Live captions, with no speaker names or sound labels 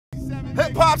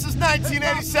Hip-hop since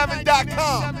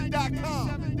 1987.com.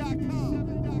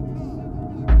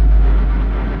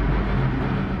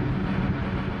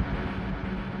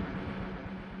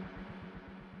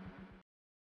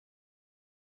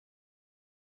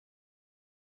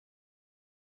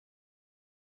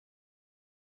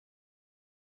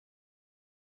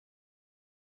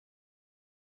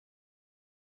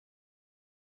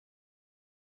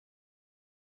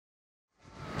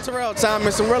 Terrell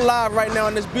Thomas, and we're live right now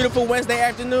on this beautiful Wednesday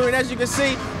afternoon. And as you can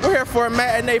see, we're here for a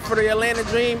matinee for the Atlanta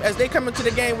Dream as they come into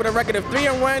the game with a record of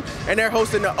 3-1, and they're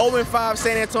hosting the 0-5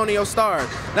 San Antonio Stars.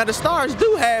 Now, the Stars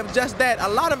do have just that, a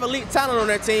lot of elite talent on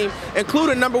their team,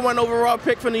 including #1 overall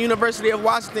pick from the University of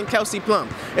Washington, Kelsey Plum.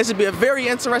 This should be a very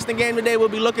interesting game today. We'll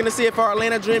be looking to see if our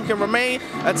Atlanta Dream can remain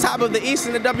atop of the East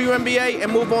in the WNBA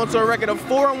and move on to a record of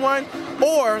 4-1,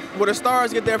 or will the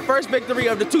Stars get their first victory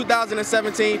of the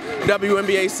 2017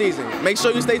 WNBA season. Make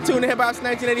sure you stay tuned to Hip Hop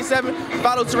 1987.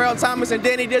 Follow Terrell Thomas and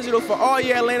Danny Digital for all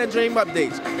your Atlanta Dream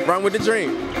updates. Run with the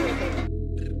Dream.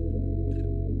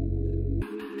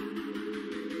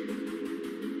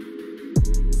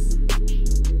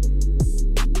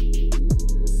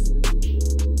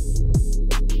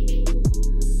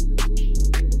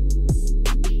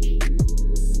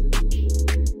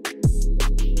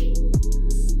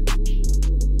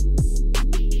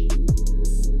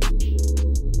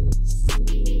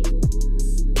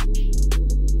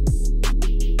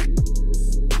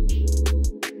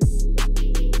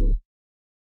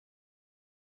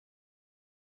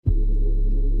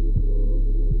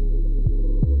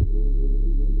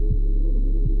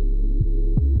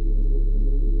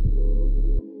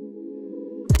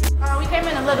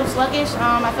 A little sluggish.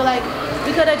 I feel like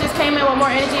we could have just came in with more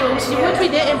energy, which we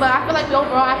didn't, but I feel like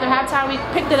overall after halftime we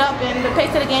picked it up and the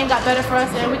pace of the game got better for us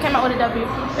and we came out with a W.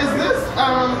 Is this,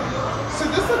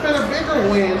 should this have been a bigger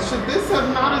win? Should this have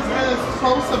not been as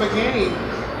close of a game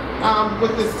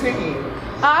with this team?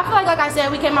 I feel like I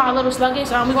said, we came out a little sluggish.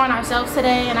 We weren't ourselves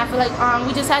today, and I feel like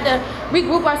we just had to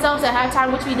regroup ourselves at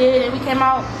halftime, which we did, and we came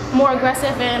out more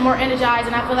aggressive and more energized,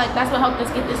 and I feel like that's what helped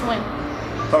us get this win.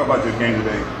 Talk about your game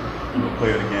today.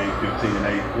 Player of the game,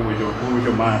 15-8. What was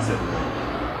your mindset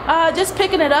today? Just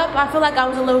picking it up. I feel like I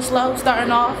was a little slow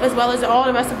starting off, as well as all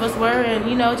the rest of us were, and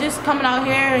just coming out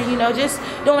here and just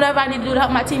doing whatever I need to do to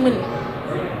help my team win.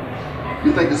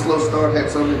 You think the slow start had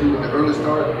something to do with the early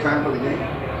start time of the game?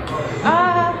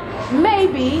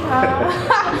 Maybe.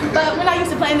 But we're not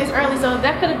used to playing this early, so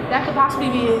that could possibly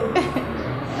be it.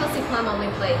 Kelsey Plum only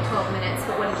played 12 minutes,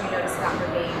 but what did you notice about her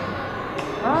game?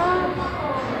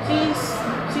 She's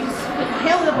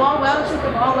handled the ball well, shoot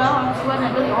the ball well. She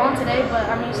wasn't really on today, but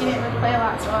I mean she didn't really play a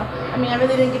lot, so I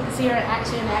really didn't get to see her in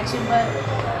action, but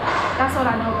that's what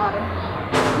I know about her.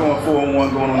 Going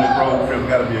 4-1, going on the road trip,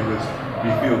 gotta be you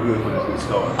feel good for this good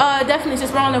start. Definitely,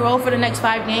 just we're on the road for the next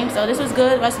 5 games, so this was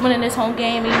good. Us winning this home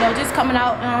game, just coming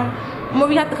out.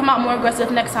 We have to come out more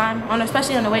aggressive next time,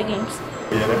 especially on the away games.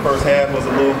 Yeah, that first half was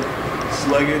a little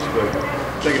sluggish, but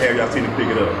second half y'all seem to pick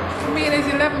it up. I mean, it's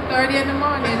 11:30 in the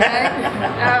morning, right?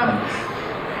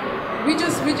 we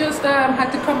just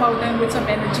had to come out then with some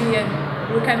energy, and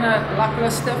we kind of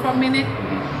lackluster for a minute,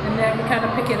 and then we kind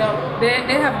of pick it up.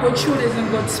 They have good shooters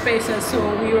and good spacers, so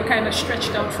we were kind of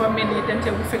stretched out for a minute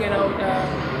until we figured out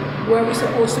where we're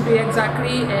supposed to be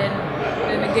exactly, and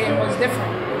then the game was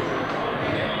different.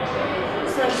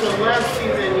 So last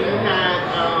season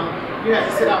you had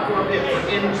to sit out for a bit for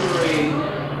injury.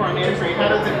 How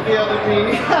does it feel to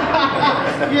be? How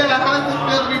does it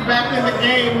feel to be back in the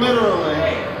game,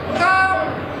 literally?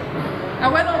 I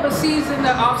went overseas in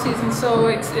the off season, so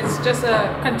it's just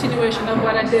a continuation of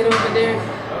what I did over there.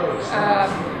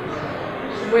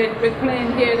 With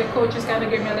playing here, the coaches kind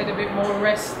of gave me a little bit more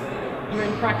rest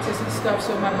during practice and stuff,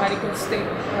 so my body could stay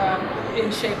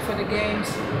in shape for the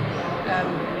games.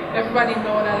 Everybody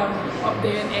know that I'm up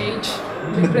there in age,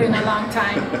 been playing a long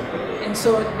time, and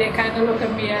so they kind of look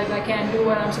at me as I can't do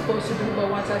what I'm supposed to do, but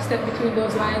once I step between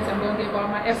those lines, I'm going to give all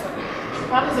my effort.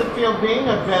 How does it feel being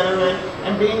a veteran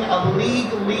and being a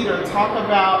league leader? Talk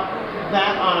about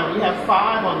that honor. You have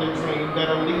 5 on the Dream that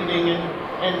are leading in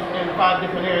 5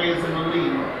 different areas in the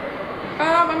league.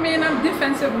 I'm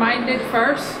defensive minded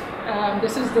first.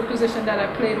 This is the position that I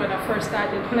played when I first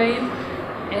started playing,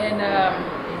 and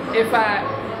if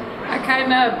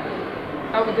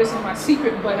this is my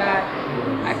secret, but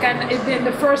I kind of, in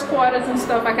the first quarters and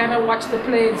stuff, I kind of watch the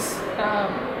plays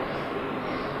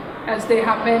as they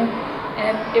happen,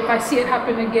 and if I see it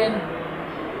happen again,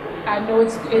 I know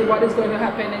what is going to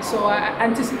happen, and so I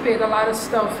anticipate a lot of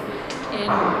stuff,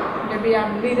 and maybe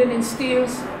I'm leading in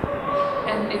steals,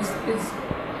 and it's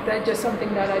just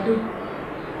something that I do.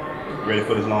 Ready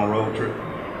for this long road trip?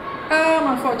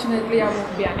 Unfortunately, I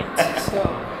won't be on it. So.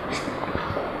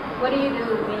 What do you do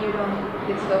when you don't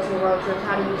get to go to the road trips?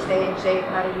 How do you stay in shape?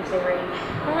 How do you stay ready?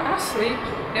 I sleep.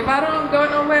 If I don't go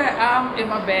nowhere, I'm in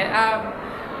my bed.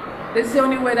 This is the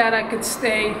only way that I could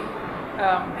stay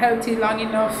healthy long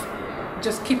enough,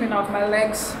 just keeping off my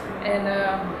legs and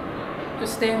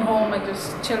just staying home and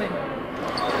just chilling.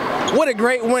 What a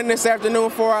great win this afternoon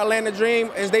for our Atlanta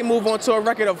Dream as they move on to a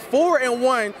record of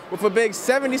 4-1 with a big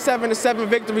 77-7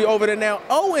 victory over the now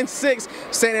 0-6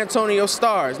 San Antonio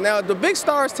Stars. Now, the big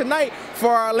stars tonight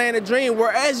for our Atlanta Dream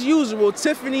were, as usual,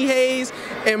 Tiffany Hayes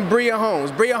and Bria Holmes.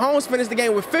 Bria Holmes finished the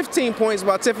game with 15 points,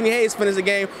 while Tiffany Hayes finished the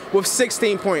game with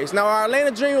 16 points. Now, our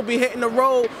Atlanta Dream will be hitting the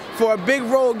road for a big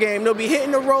road game. They'll be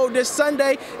hitting the road this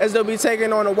Sunday as they'll be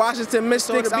taking on the Washington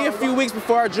Mystics. It'll be a few weeks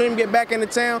before our Dream get back into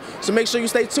town, so make sure you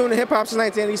stay tuned to Hip Hop since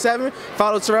 1987.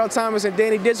 Follow Terrell Thomas and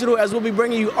Danny Digital as we'll be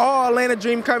bringing you all Atlanta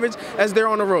Dream coverage as they're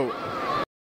on the road.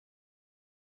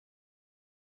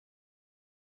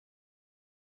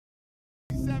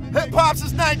 Hip Hop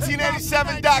since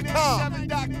 1987.com.